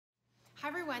Hi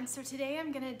everyone, so today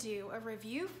I'm going to do a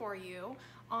review for you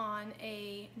on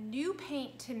a new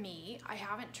paint to me. I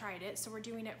haven't tried it, so we're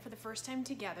doing it for the first time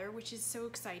together, which is so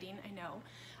exciting. I know.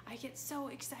 I get so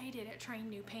excited at trying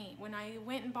new paint. When I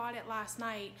went and bought it last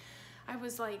night, I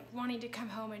was like wanting to come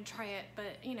home and try it,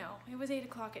 but you know, it was 8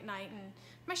 o'clock at night and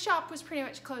my shop was pretty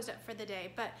much closed up for the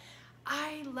day, but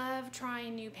I love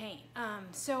trying new paint.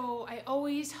 So I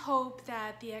always hope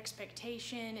that the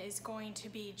expectation is going to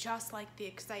be just like the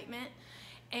excitement.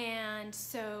 And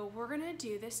so we're gonna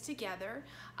do this together.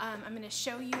 I'm gonna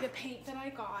show you the paint that I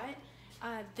got.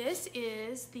 This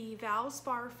is the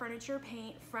Valspar Furniture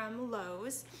Paint from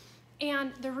Lowe's.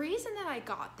 And the reason that I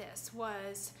got this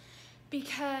was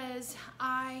because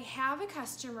I have a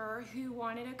customer who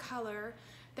wanted a color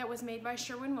that was made by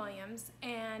Sherwin-Williams,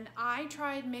 and I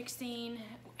tried mixing,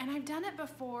 and I've done it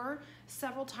before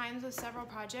several times with several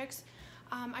projects.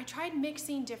 I tried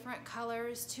mixing different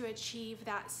colors to achieve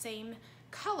that same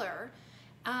color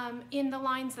in the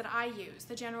lines that I use,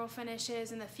 the general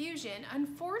finishes and the fusion.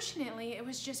 Unfortunately, it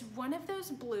was just one of those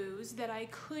blues that I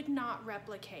could not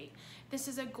replicate. This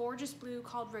is a gorgeous blue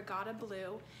called Regatta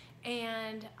Blue,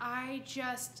 and I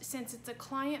just, since it's a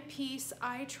client piece,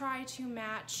 I try to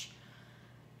match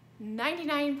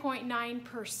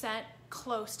 99.9%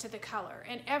 close to the color,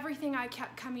 and everything I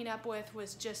kept coming up with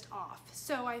was just off.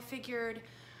 So I figured,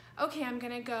 okay, I'm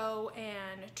gonna go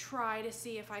and try to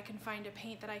see if I can find a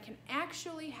paint that I can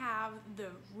actually have the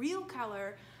real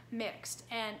color mixed,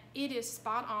 and it is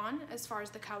spot on as far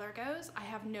as the color goes. I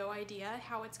have no idea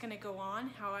how it's gonna go on,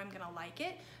 how I'm gonna like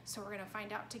it, so we're gonna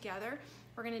find out together.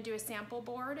 We're gonna do a sample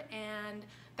board, and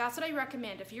that's what I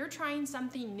recommend. If you're trying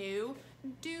something new,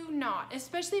 do not,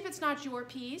 especially if it's not your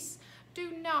piece,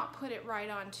 do not put it right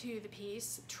onto the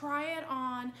piece. Try it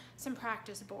on some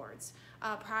practice boards.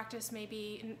 Practice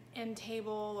maybe an end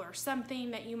table or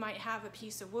something that you might have a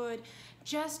piece of wood,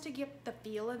 just to get the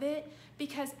feel of it,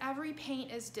 because every paint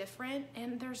is different,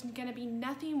 and there's gonna be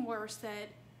nothing worse that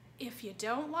if you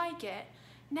don't like it,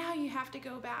 now you have to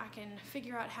go back and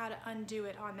figure out how to undo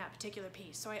it on that particular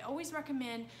piece. So I always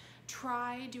recommend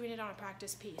try doing it on a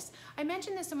practice piece. I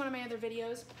mentioned this in one of my other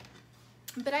videos,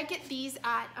 but I get these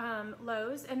at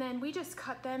Lowe's, and then we just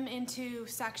cut them into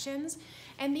sections,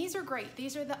 and these are great.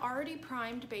 These are the already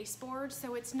primed baseboard,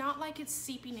 so it's not like it's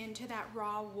seeping into that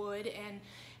raw wood and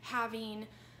having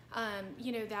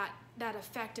you know, that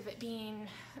effect of it being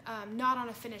not on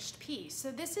a finished piece.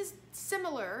 So this is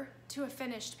similar to a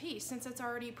finished piece since it's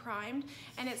already primed,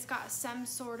 and it's got some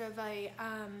sort of a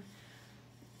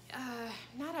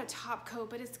not a top coat,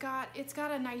 but it's got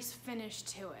a nice finish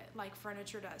to it like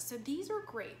furniture does. So these are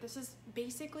great. This is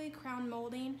basically crown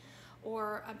molding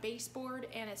or a baseboard,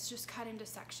 and it's just cut into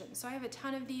sections. So I have a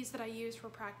ton of these that I use for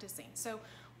practicing. So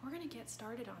we're gonna get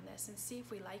started on this and see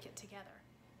if we like it together.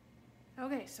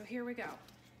 Okay, so here we go.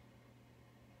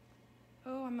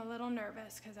 Oh, I'm a little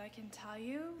nervous because I can tell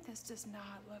you this does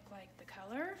not look like the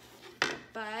color,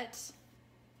 but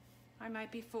I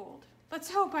might be fooled. Let's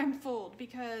hope I'm fooled,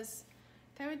 because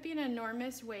that would be an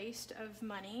enormous waste of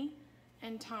money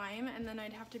and time, and then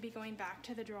I'd have to be going back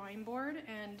to the drawing board,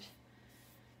 and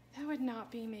that would not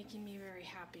be making me very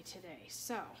happy today.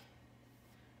 So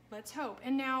let's hope.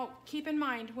 And now keep in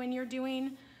mind, when you're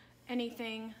doing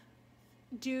anything,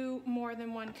 do more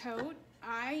than one coat.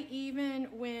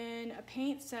 When a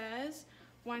paint says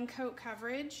one coat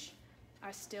coverage,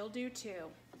 I still do two.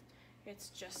 It's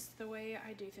just the way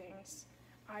I do things.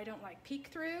 I don't like peek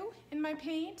through in my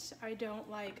paint. I don't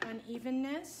like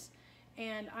unevenness,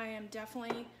 and I am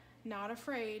definitely not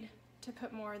afraid to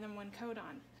put more than one coat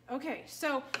on. Okay,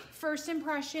 so first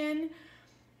impression,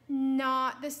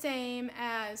 not the same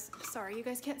as, sorry, you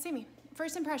guys can't see me.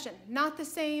 First impression, not the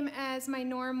same as my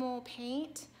normal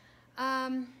paint.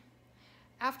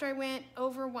 After I went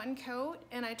over one coat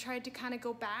and I tried to kind of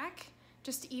go back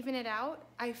just to even it out,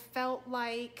 I felt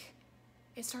like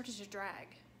it started to drag.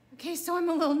 Okay, so I'm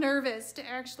a little nervous to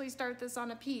actually start this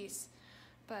on a piece,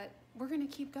 but we're gonna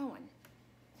keep going.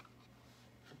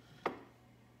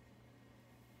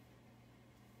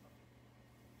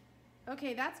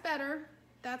 Okay, that's better.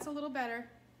 That's a little better.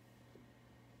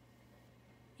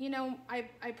 You know,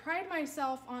 I pride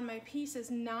myself on my pieces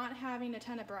not having a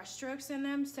ton of brush strokes in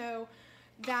them, so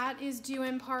that is due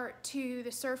in part to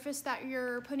the surface that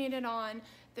you're putting it on,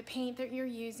 the paint that you're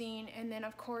using, and then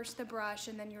of course the brush,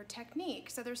 and then your technique.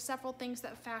 So there's several things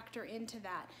that factor into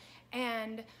that.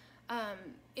 And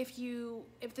if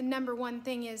the number one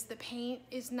thing is the paint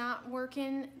is not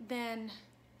working, then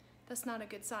that's not a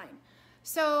good sign.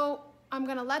 So I'm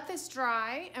gonna let this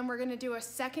dry and we're gonna do a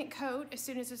second coat as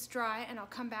soon as it's dry, and I'll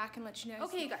come back and let you know.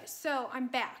 Okay guys, so I'm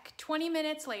back 20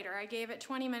 minutes later. I gave it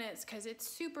 20 minutes because it's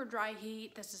super dry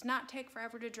heat. This does not take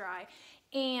forever to dry.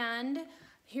 And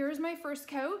here's my first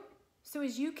coat. So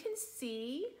as you can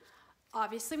see,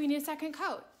 obviously we need a second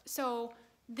coat. So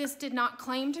this did not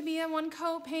claim to be a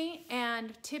 1-coat paint,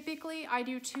 and typically I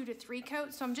do 2 to 3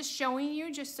 coats. So I'm just showing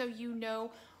you just so you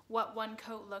know what 1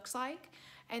 coat looks like.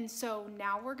 And so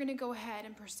now we're gonna go ahead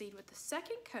and proceed with the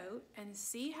second coat and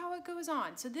see how it goes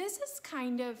on. So this is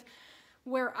kind of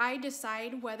where I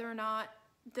decide whether or not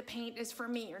the paint is for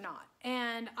me or not.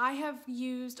 And I have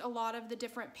used a lot of the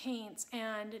different paints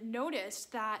and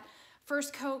noticed that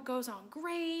first coat goes on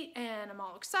great and I'm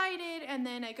all excited, and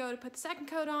then I go to put the second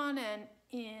coat on and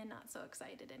not so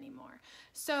excited anymore.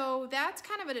 So that's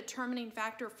kind of a determining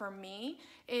factor for me,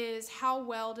 is how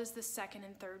well does the second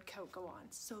and third coat go on.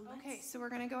 So okay, so we're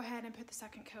gonna go ahead and put the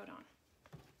second coat on.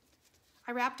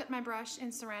 I wrapped up my brush in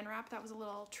saran wrap. That was a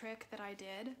little trick that I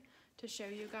did to show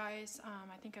you guys.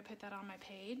 I think I put that on my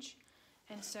page.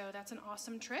 And so that's an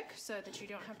awesome trick so that you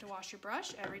don't have to wash your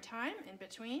brush every time in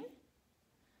between.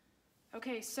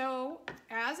 Okay, so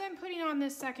as I'm putting on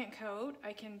this second coat,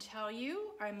 I can tell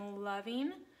you I'm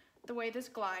loving the way this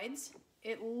glides.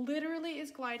 It literally is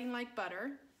gliding like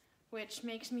butter, which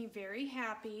makes me very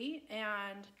happy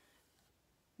and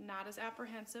not as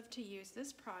apprehensive to use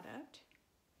this product.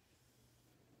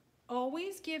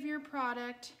 Always give your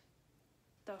product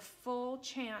the full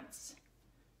chance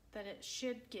that it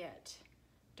should get.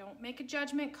 Don't make a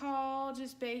judgment call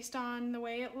just based on the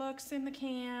way it looks in the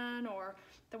can or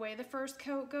the way the first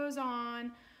coat goes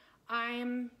on.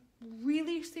 I'm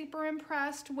really super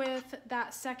impressed with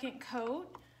that second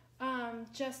coat.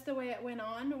 Just the way it went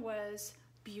on was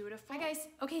beautiful. Hi guys,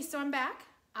 okay, so I'm back.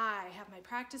 I have my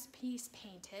practice piece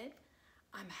painted.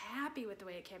 I'm happy with the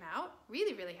way it came out.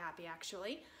 Really, really happy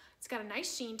actually. It's got a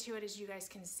nice sheen to it, as you guys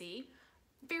can see.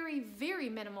 Very, very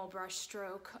minimal brush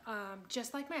stroke,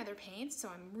 just like my other paints, so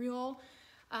I'm real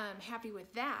happy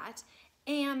with that.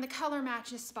 And the color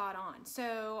match is spot on.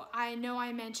 So I know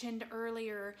I mentioned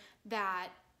earlier that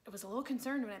I was a little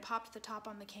concerned when I popped the top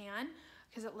on the can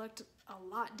because it looked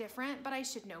a lot different, but I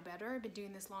should know better. I've been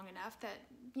doing this long enough that,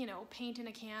 you know, paint in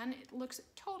a can, it looks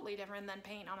totally different than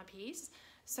paint on a piece.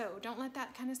 So don't let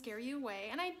that kind of scare you away.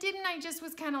 And I didn't, I just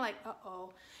was kind of like,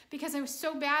 uh-oh, because I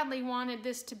so badly wanted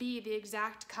this to be the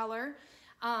exact color.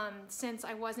 Since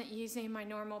I wasn't using my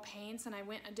normal paints and I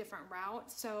went a different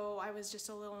route. So I was just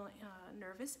a little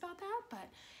nervous about that, but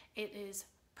it is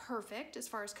perfect as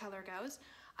far as color goes.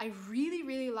 I really,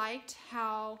 really liked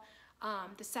how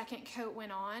the second coat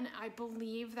went on. I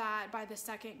believe that by the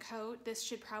second coat, this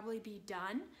should probably be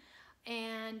done.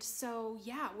 And so,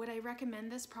 yeah, would I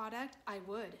recommend this product? I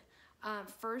would.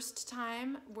 First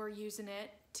time we're using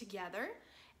it together,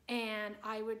 and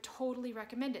I would totally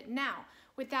recommend it. Now,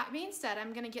 with that being said,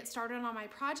 I'm gonna get started on my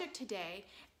project today,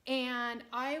 and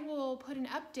I will put an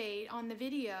update on the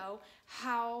video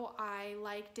how I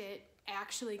liked it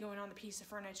actually going on the piece of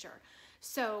furniture.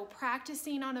 So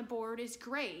practicing on a board is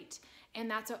great,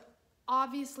 and that's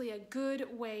obviously a good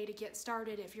way to get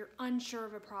started if you're unsure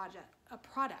of a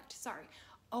product.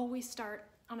 Always start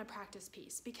on a practice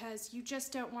piece because you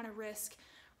just don't want to risk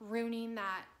ruining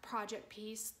that project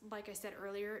piece, like I said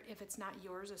earlier, if it's not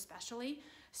yours especially.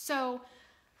 So,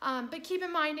 but keep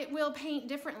in mind it will paint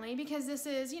differently because this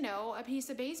is, you know, a piece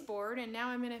of baseboard and now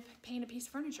I'm going to paint a piece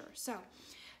of furniture. So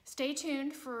stay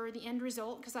tuned for the end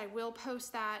result because I will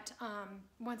post that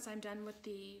once I'm done with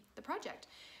the project.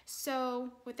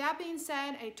 So with that being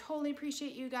said, I totally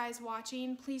appreciate you guys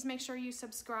watching. Please make sure you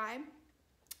subscribe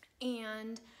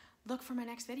and look for my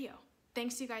next video.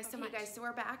 Thanks you guys so much. Guys, so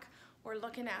we're back. We're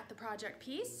looking at the project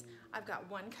piece. I've got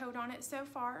one coat on it so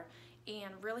far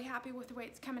and really happy with the way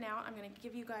it's coming out. I'm gonna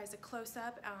give you guys a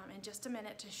close-up in just a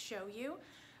minute to show you,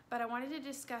 but I wanted to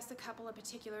discuss a couple of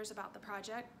particulars about the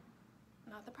project,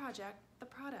 not the project, the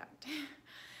product.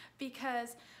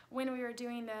 Because when we were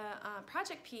doing the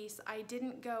project piece, I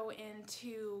didn't go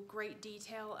into great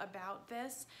detail about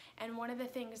this, and one of the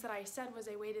things that I said was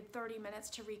I waited 30 minutes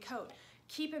to recoat.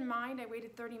 Keep in mind I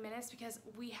waited 30 minutes because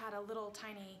we had a little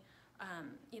tiny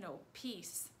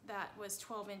piece that was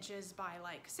 12 inches by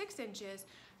like 6 inches,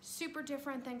 super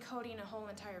different than coating a whole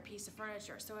entire piece of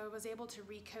furniture. So I was able to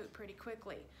recoat pretty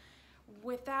quickly.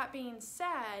 With that being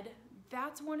said,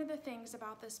 that's one of the things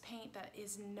about this paint that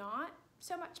is not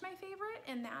so much my favorite,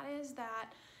 and that is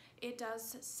that it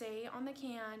does say on the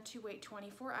can to wait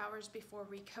 24 hours before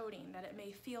recoating, that it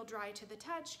may feel dry to the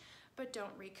touch, but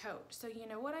don't recoat. So you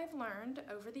know what I've learned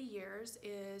over the years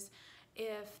is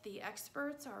if the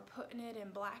experts are putting it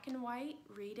in black and white,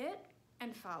 read it,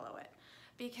 and follow it.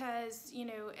 Because, you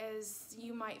know, as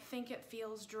you might think it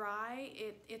feels dry,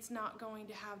 it's not going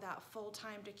to have that full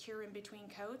time to cure in between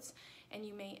coats, and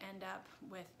you may end up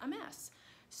with a mess.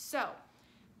 So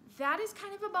that is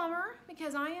kind of a bummer,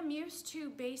 because I am used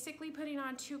to basically putting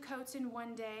on 2 coats in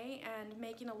one day and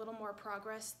making a little more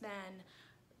progress than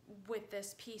with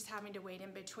this piece having to wait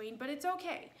in between, but it's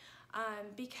okay,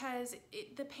 because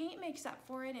the paint makes up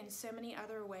for it in so many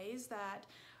other ways that,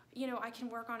 you know, I can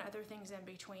work on other things in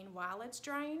between while it's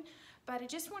drying. But I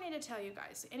just wanted to tell you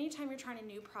guys, anytime you're trying a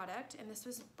new product, and this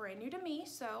was brand new to me,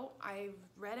 so I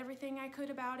read everything I could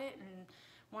about it and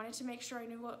wanted to make sure I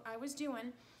knew what I was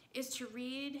doing, is to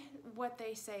read what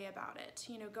they say about it.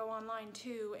 You know, go online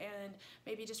too, and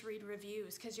maybe just read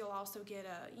reviews, because you'll also get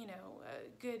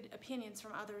good opinions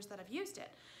from others that have used it.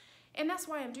 And that's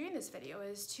why I'm doing this video,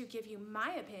 is to give you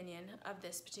my opinion of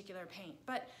this particular paint.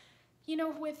 But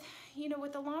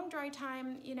with the long dry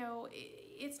time,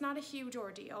 it's not a huge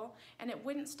ordeal, and it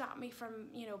wouldn't stop me from,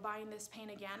 buying this paint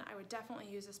again. I would definitely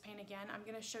use this paint again. I'm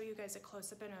gonna show you guys a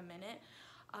close-up in a minute,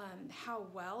 how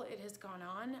well it has gone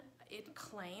on. It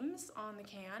claims on the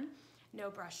can, no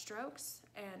brush strokes,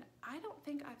 and I don't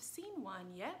think I've seen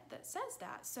one yet that says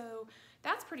that. So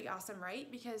that's pretty awesome,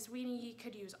 right? Because we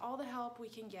could use all the help we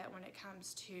can get when it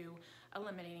comes to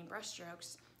eliminating brush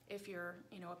strokes if you're,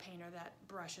 a painter that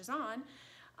brushes on.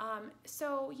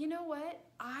 So you know what?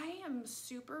 I am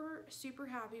super, super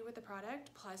happy with the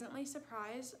product, pleasantly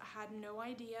surprised. I had no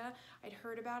idea. I'd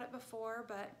heard about it before,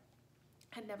 but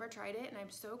had never tried it, and I'm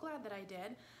so glad that I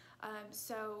did.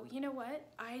 So you know what?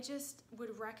 I just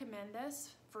would recommend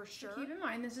this for sure. Keep in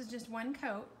mind, this is just 1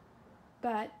 coat,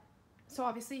 but so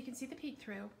obviously you can see the peek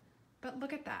through, but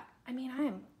look at that. I mean, I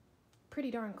am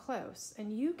pretty darn close,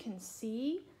 and you can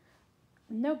see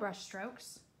no brush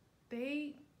strokes.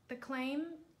 The claim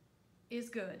is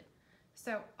good.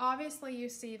 So obviously you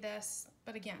see this,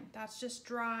 but again, that's just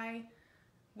dry,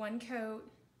 1 coat,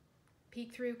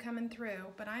 peek through coming through,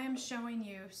 but I am showing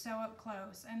you so up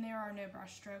close, and there are no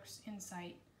brush strokes in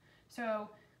sight. So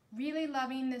really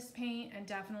loving this paint, and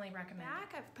definitely recommend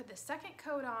it. I've put the 2nd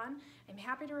coat on. I'm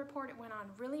happy to report it went on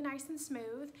really nice and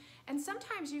smooth. And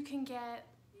sometimes you can get,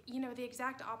 the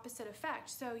exact opposite effect.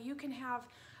 So you can have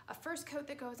a 1st coat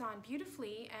that goes on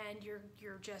beautifully, and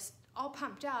you're just all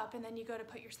pumped up, and then you go to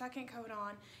put your 2nd coat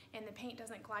on and the paint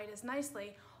doesn't glide as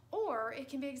nicely. Or it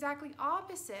can be exactly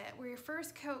opposite, where your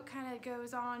 1st coat kind of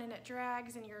goes on and it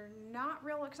drags and you're not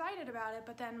real excited about it,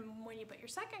 but then when you put your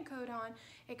 2nd coat on,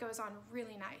 it goes on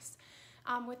really nice.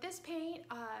 With this paint,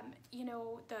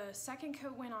 the 2nd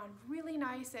coat went on really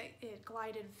nice. It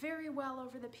glided very well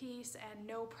over the piece and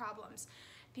no problems.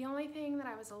 The only thing that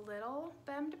I was a little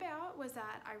bummed about was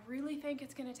that I really think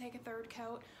it's gonna take a 3rd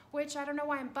coat, which I don't know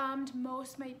why I'm bummed.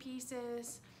 Most of my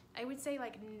pieces, I would say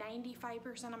like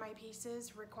 95% of my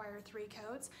pieces require 3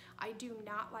 coats. I do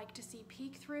not like to see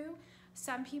peek through.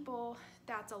 Some people,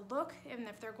 that's a look, and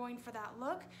if they're going for that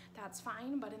look, that's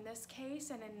fine. But in this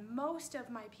case, and in most of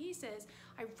my pieces,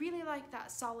 I really like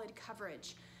that solid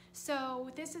coverage.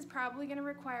 So this is probably gonna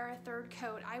require a 3rd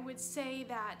coat. I would say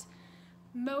that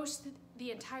the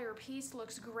entire piece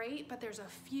looks great, but there's a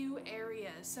few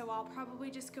areas. So I'll probably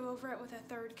just go over it with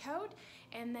a 3rd coat,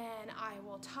 and then I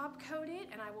will top coat it,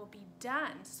 and I will be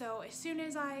done. So as soon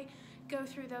as I go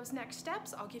through those next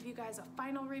steps, I'll give you guys a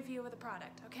final review of the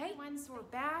product, okay? Once we're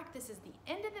back, this is the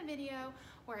end of the video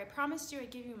where I promised you I'd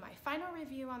give you my final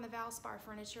review on the Valspar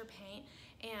Furniture Paint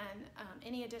and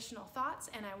any additional thoughts.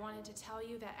 And I wanted to tell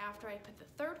you that after I put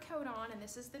the 3rd coat on, and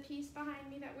this is the piece behind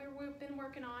me that we've been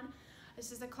working on.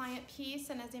 This is a client piece,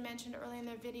 and as I mentioned earlier in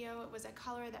the video, it was a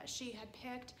color that she had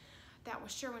picked. That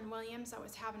was Sherwin-Williams. I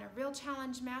was having a real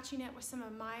challenge matching it with some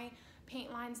of my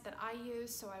paint lines that I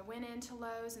use, so I went into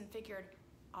Lowe's and figured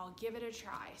I'll give it a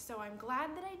try. So I'm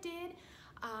glad that I did.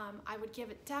 I would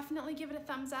definitely give it a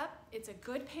thumbs up. It's a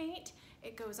good paint.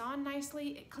 It goes on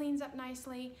nicely. It cleans up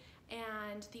nicely.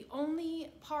 And the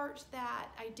only part that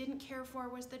I didn't care for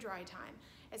was the dry time.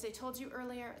 As I told you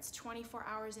earlier, it's 24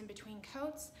 hours in between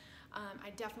coats. I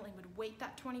definitely would wait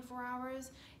that 24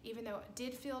 hours. Even though it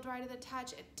did feel dry to the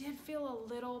touch, it did feel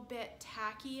a little bit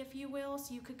tacky, if you will,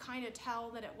 so you could kind of tell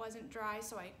that it wasn't dry,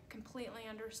 so I completely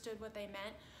understood what they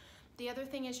meant. The other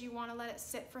thing is you want to let it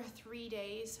sit for 3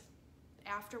 days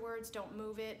afterwards. Don't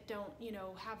move it. Don't,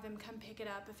 have them come pick it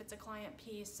up if it's a client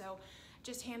piece. So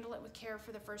just handle it with care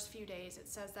for the first few days. It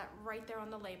says that right there on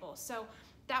the label. So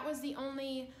that was the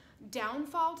only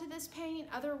downfall to this paint.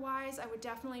 Otherwise, I would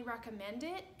definitely recommend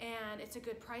it, and it's a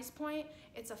good price point.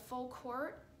 It's a full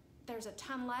quart. There's a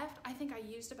ton left. I think I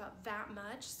used about that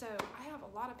much, so I have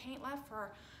a lot of paint left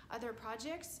for other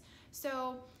projects.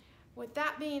 So With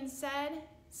that being said,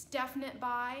 it's definite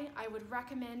buy. I would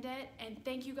recommend it, and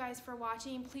thank you guys for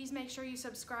watching. Please make sure you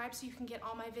subscribe so you can get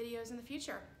all my videos in the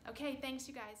future. Okay, thanks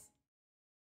you guys.